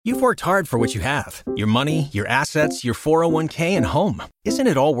You've worked hard for what you have. Your money, your assets, your 401k, and home. Isn't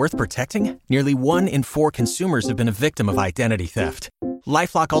it all worth protecting? Nearly 1 in 4 consumers have been a victim of identity theft.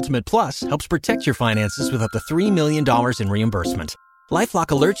 LifeLock Ultimate Plus helps protect your finances with up to $3 million in reimbursement. LifeLock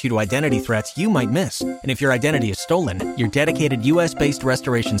alerts you to identity threats you might miss. And if your identity is stolen, your dedicated U.S.-based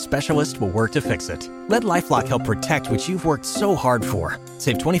restoration specialist will work to fix it. Let LifeLock help protect what you've worked so hard for.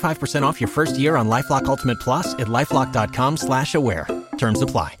 Save 25% off your first year on LifeLock Ultimate Plus at LifeLock.com/aware. Terms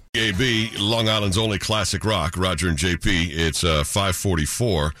apply. AB, Long Island's only classic rock, Roger and JP. It's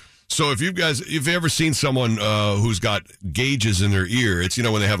 5:44. So if you've ever seen someone who's got gauges in their ear, it's,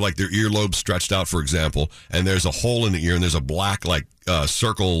 when they have like their earlobe stretched out, for example, and there's a hole in the ear and there's a black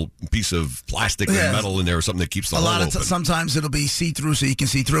circle piece of plastic or metal in there or something that keeps the hole open. Sometimes it'll be see-through so you can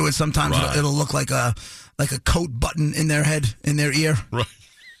see through it. Sometimes it'll look like a coat button in their head, in their ear. Right.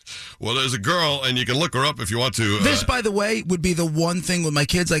 Well, there's a girl, and you can look her up if you want to. This, by the way, would be the one thing with my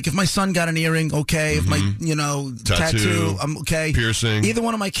kids. Like, if my son got an earring, okay. If my, tattoo, I'm okay. Piercing. Either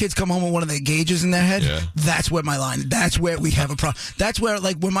one of my kids come home with one of the gauges in their head, that's where my line, that's where we have a problem. That's where,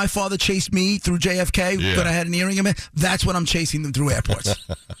 like, when my father chased me through JFK, but I had an earring in it, that's when I'm chasing them through airports.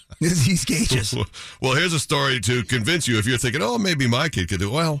 These gauges. Well, here's a story to convince you if you're thinking, oh, maybe my kid could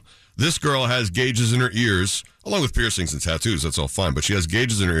do well. This girl has gauges in her ears, along with piercings and tattoos. That's all fine. But she has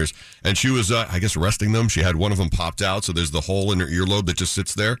gauges in her ears, and she was, resting them. She had one of them popped out, so there's the hole in her earlobe that just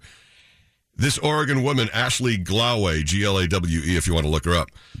sits there. This Oregon woman, Ashley Glawe, Glawe, if you want to look her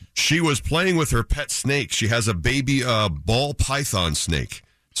up, she was playing with her pet snake. She has a baby ball python snake.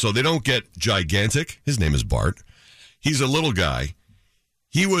 So they don't get gigantic. His name is Bart. He's a little guy.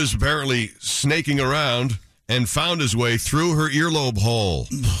 He was apparently snaking around and found his way through her earlobe hole.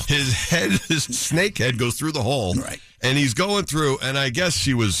 His snake head goes through the hole. Right. And he's going through, and I guess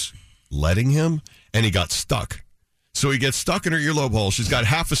she was letting him, and he got stuck. So he gets stuck in her earlobe hole. She's got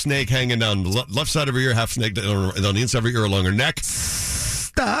half a snake hanging down the left side of her ear, half snake on the inside of her ear along her neck.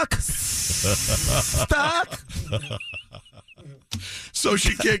 Stuck. So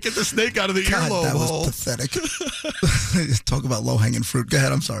she can't get the snake out of the earlobe that hole. Was pathetic. Talk about low-hanging fruit. Go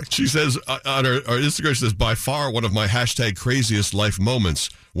ahead, I'm sorry. She says on her Instagram, she says, by far one of my hashtag craziest life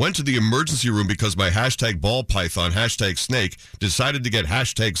moments. Went to the emergency room because my hashtag ball python, hashtag snake, decided to get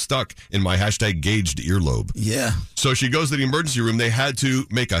hashtag stuck in my hashtag gauged earlobe. Yeah. So she goes to the emergency room. They had to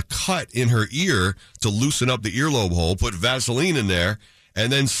make a cut in her ear to loosen up the earlobe hole, put Vaseline in there,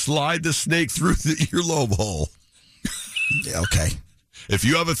 and then slide the snake through the earlobe hole. Yeah, okay. If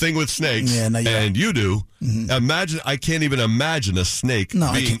you have a thing with snakes, and you do, imagine, I can't even imagine a snake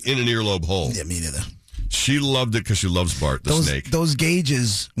being in an earlobe hole. Yeah, me neither. She loved it because she loves Bart, the snake. Those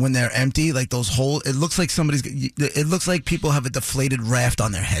gauges, when they're empty, like those holes, it looks like people have a deflated raft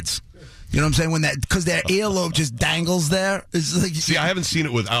on their heads. You know what I'm saying? Because their earlobe just dangles there. It's like, see, I haven't seen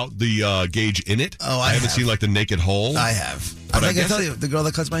it without the gauge in it. Oh, I haven't seen like the naked hole. I have. But I tell you, the girl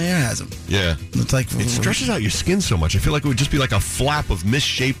that cuts my hair has them. Yeah. It's like, it stretches out your skin so much. I feel like it would just be like a flap of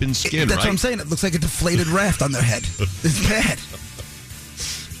misshapen skin, That's what I'm saying. It looks like a deflated raft on their head. It's bad.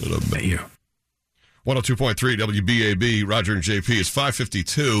 What a mayor. 102.3 WBAB, Roger and JP. It's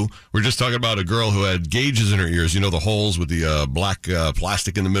 5:52. We're just talking about a girl who had gauges in her ears. You know, the holes with the black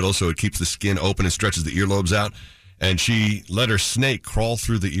plastic in the middle so it keeps the skin open and stretches the earlobes out. And she let her snake crawl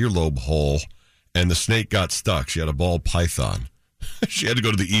through the earlobe hole, and the snake got stuck. She had a ball python. She had to go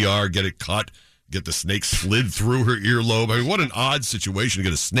to the ER, get it cut, get the snake slid through her earlobe. I mean, what an odd situation to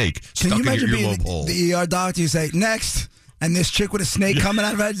get a snake stuck in your earlobe hole. The ER doctor, you say, next. And this chick with a snake coming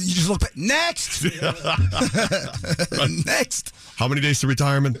out of her head, you just look back, next! Next! How many days to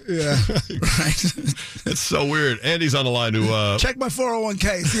retirement? Yeah, right. It's so weird. Andy's on the line who... check my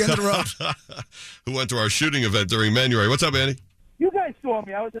 401k, it's the end of the road. Who went to our shooting event during Manuary. What's up, Andy? You guys saw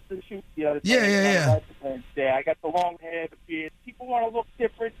me. I was at the shoot the other day. Yeah. I got the long hair, the beard. People want to look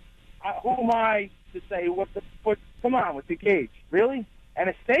different. Who am I to say come on, with the gauge? Really? And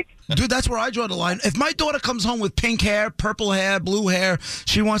a steak? Dude, that's where I draw the line. If my daughter comes home with pink hair, purple hair, blue hair,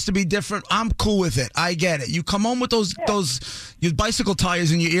 she wants to be different, I'm cool with it. I get it. You come home with those your bicycle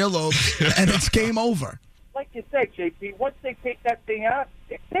tires in your earlobe, and it's game over. Like you said, JP, once they take that thing out,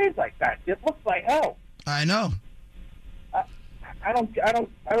 it stays like that. It looks like hell. I know. I don't get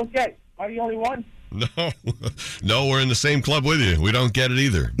it. Am I the only one? No, we're in the same club with you. We don't get it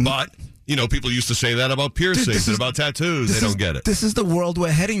either. But, you know, people used to say that about piercings and about tattoos. They don't get it. This is the world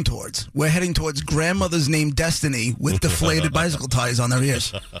we're heading towards. We're heading towards grandmothers named Destiny with deflated bicycle tires on their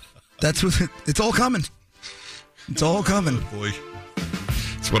ears. That's what it's all coming. It's all coming. Oh, boy.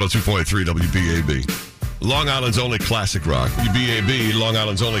 It's 102.3 WBAB. Long Island's only classic rock. BAB, Long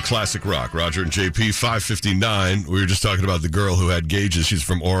Island's only classic rock. Roger and JP, 5:59. We were just talking about the girl who had gauges. She's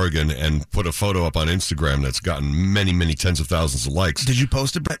from Oregon and put a photo up on Instagram that's gotten many, many tens of thousands of likes. Did you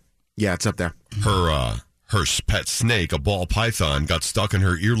post it, Brett? Yeah, it's up there. Her pet snake, a ball python, got stuck in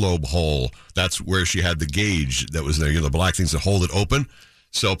her earlobe hole. That's where she had the gauge that was there, the black things that hold it open.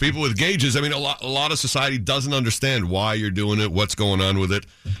 So people with gauges, a lot of society doesn't understand why you're doing it, what's going on with it.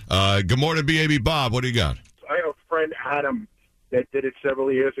 Good morning, BAB Bob. What do you got? I have a friend, Adam, that did it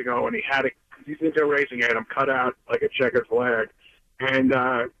several years ago, and he's into racing, had him cut out like a checkered flag. And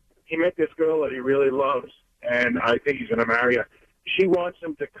he met this girl that he really loves, and I think he's going to marry her. She wants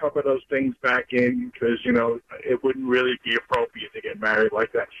him to cover those things back in because, it wouldn't really be appropriate to get married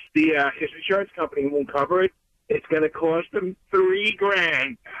like that. His insurance company won't cover it. It's going to cost him $3,000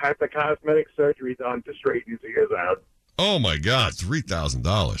 to have the cosmetic surgery done to straighten his ears out. Oh, my God,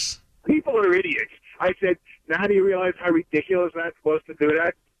 $3,000. People are idiots. I said, now do you realize how ridiculous that's supposed to do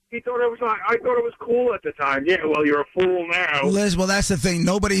that? He thought it was. I thought it was cool at the time. Yeah, well, you're a fool now. Liz, well, that's the thing.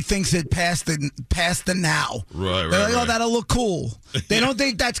 Nobody thinks it past the now. Right. They're like, oh, that'll look cool. They don't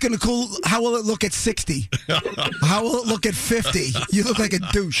think that's going to cool. How will it look at 60? How will it look at 50? You look like a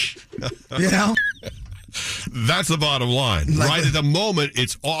douche. That's the bottom line. Right at the moment,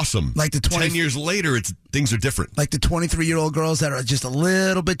 it's awesome. Like the 10 years later, things are different. Like the 23-year-old girls that are just a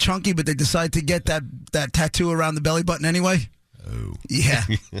little bit chunky, but they decide to get that tattoo around the belly button anyway. Oh. Yeah.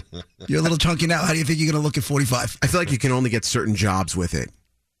 You're a little chunky now. How do you think you're going to look at 45? I feel like you can only get certain jobs with it.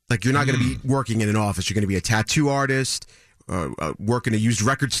 Like, you're not going to be working in an office. You're going to be a tattoo artist, work in a used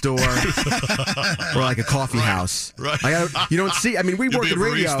record store, or like a coffee house. Right. You don't see. We work in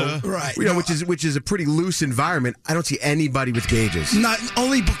radio, right? Which is a pretty loose environment. I don't see anybody with gauges. Not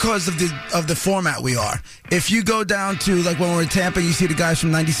only because of the format we are. If you go down to like when we're in Tampa, you see the guys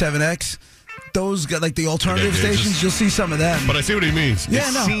from 97X. Those got like the alternative stations. You'll see some of them. But I see what he means. Yeah,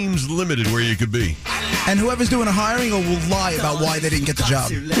 it seems limited where you could be. And whoever's doing a hiring will lie about why they didn't get the job.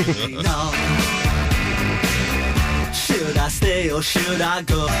 Should I stay or should I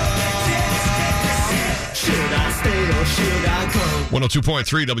go? Should I stay or should I go?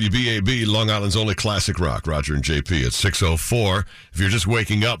 102.3 WBAB, Long Island's only classic rock. Roger and JP at 6:04. If you're just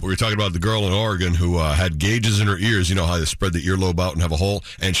waking up, we were talking about the girl in Oregon who had gauges in her ears. You know how they spread the earlobe out and have a hole?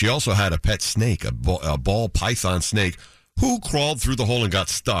 And she also had a pet snake, a ball python snake, who crawled through the hole and got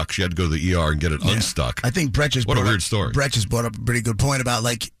stuck. She had to go to the ER and get it unstuck. I think Brett just What a weird story. Brett just brought up a pretty good point about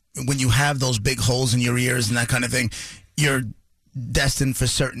like when you have those big holes in your ears and that kind of thing, you're destined for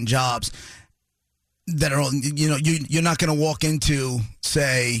certain jobs that are, you're not going to walk into,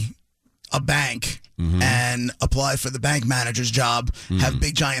 say, a bank and apply for the bank manager's job, have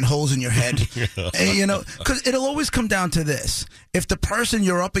big giant holes in your head. Because it'll always come down to this. If the person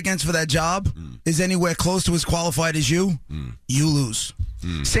you're up against for that job is anywhere close to as qualified as you, you lose.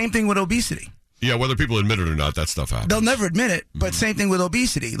 Same thing with obesity. Yeah, whether people admit it or not, that stuff happens. They'll never admit it, but same thing with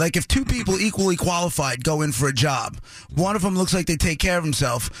obesity. Like if two people equally qualified go in for a job, one of them looks like they take care of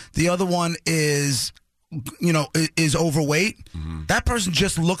himself, the other one is overweight, that person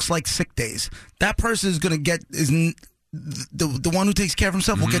just looks like sick days. That person is going to get, the one who takes care of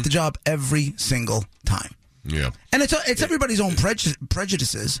himself will get the job every single time. Yeah. And it's everybody's own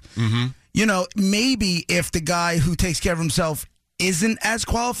prejudices. Maybe if the guy who takes care of himself isn't as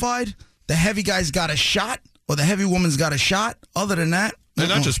qualified, the heavy guy's got a shot or the heavy woman's got a shot. Other than that. And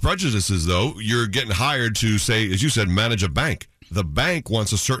not just prejudices, though. You're getting hired to, say, as you said, manage a bank. The bank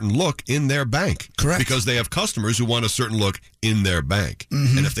wants a certain look in their bank. Correct. Because they have customers who want a certain look in their bank.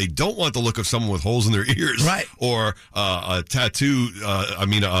 And if they don't want the look of someone with holes in their ears or a tattoo,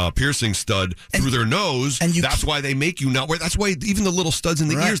 a piercing stud through their nose, that's why they make you not wear. That's why even the little studs in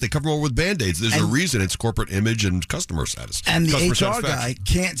the ears, they cover them over with Band-Aids. There's a reason. It's corporate image and customer status. And the HR guy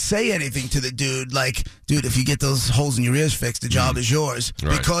can't say anything to the dude like, dude, if you get those holes in your ears fixed, the job is yours.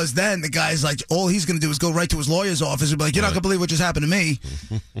 Right. Because then the guy's like, all he's going to do is go right to his lawyer's office and be like, you're not going to believe what just happened to me.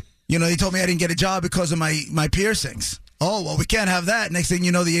 He told me I didn't get a job because of my piercings. Oh, well, we can't have that. Next thing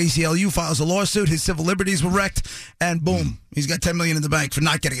you know, the ACLU files a lawsuit. His civil liberties were wrecked, and boom, he's got $10 million in the bank for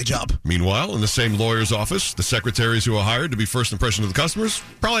not getting a job. Meanwhile, in the same lawyer's office, the secretaries who are hired to be first impression of the customers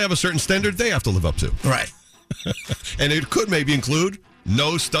probably have a certain standard they have to live up to. Right. And it could maybe include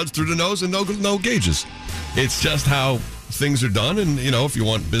no studs through the nose and no gauges. It's just how things are done, and, if you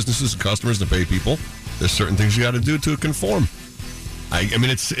want businesses and customers to pay people, there's certain things you got to do to conform.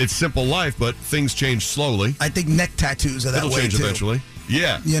 It's simple life, but things change slowly. I think neck tattoos are that way, It'll change too. eventually.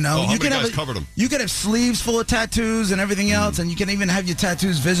 Yeah. You know, how you many can guys have covered them? You can have sleeves full of tattoos and everything else, and you can even have your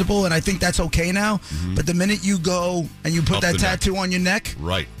tattoos visible, and I think that's okay now. But the minute you go and you put Up that the neck. tattoo on your neck,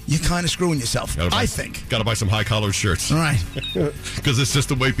 Right. you're kind of screwing yourself. I think. Got to buy some high-collared shirts. All right. Because it's just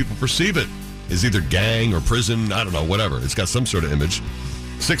the way people perceive it. Is either gang or prison, I don't know, whatever. It's got some sort of image.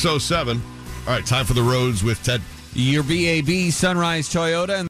 6:07. All right, time for the roads with Ted. Your BAB Sunrise Toyota.